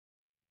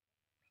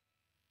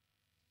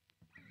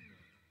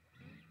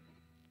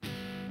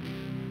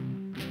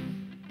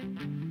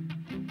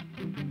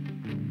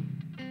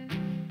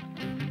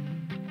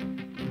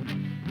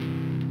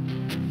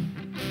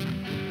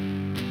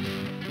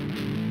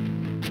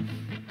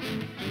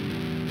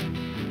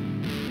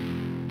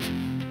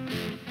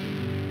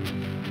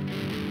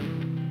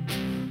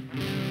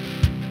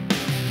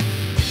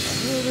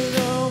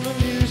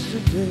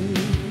day,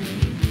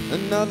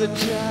 another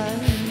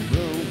child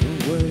blown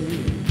away.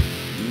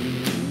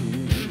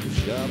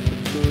 Shot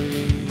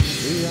between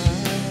the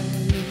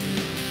eyes.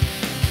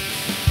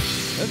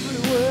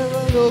 Everywhere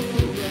I look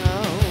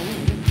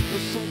around,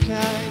 there's some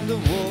kind of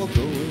war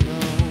going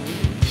on.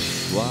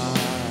 Why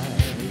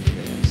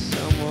can't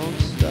someone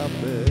stop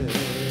it?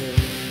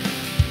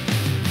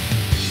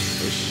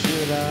 Or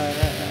should I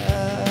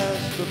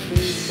ask the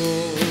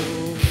people?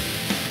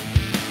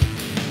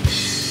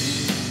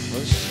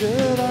 Or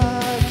should I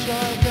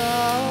try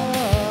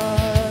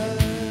God?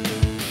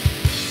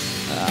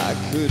 I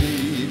could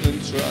even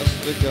trust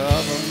the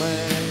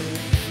government,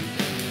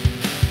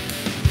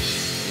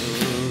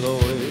 though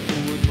it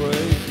would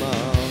break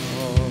my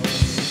heart.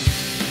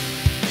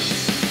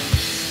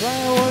 Fly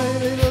away,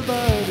 little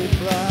birdie,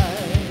 fly,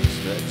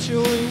 stretch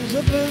your wings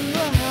up in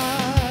the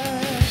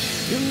high.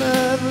 You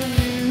never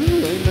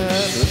knew, they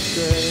never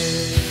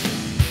said.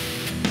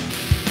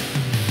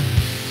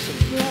 So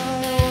fly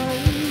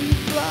away,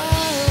 fly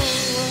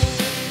away.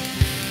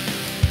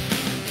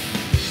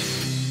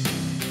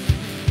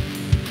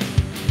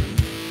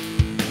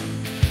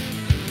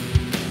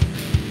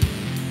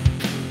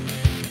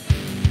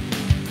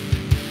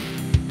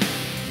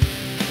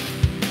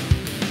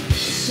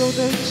 So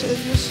they tell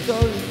you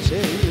story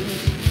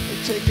tales, they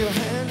take your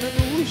hand and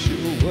wish you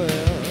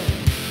well,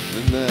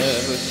 they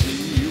never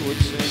see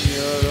what's in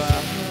your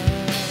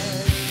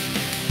eyes.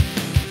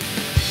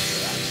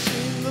 I've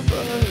seen the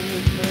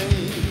burning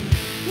pain,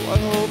 what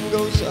hope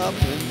goes up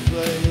in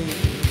flame,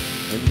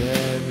 and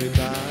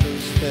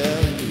everybody's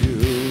telling you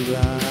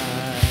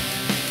lies.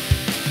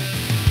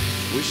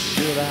 Which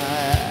should I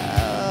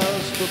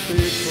ask the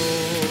people?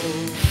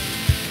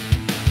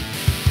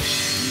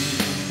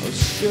 Or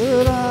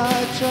should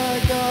I try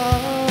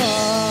God?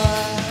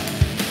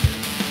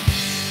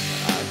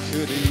 I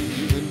could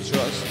even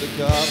trust the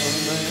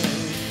government,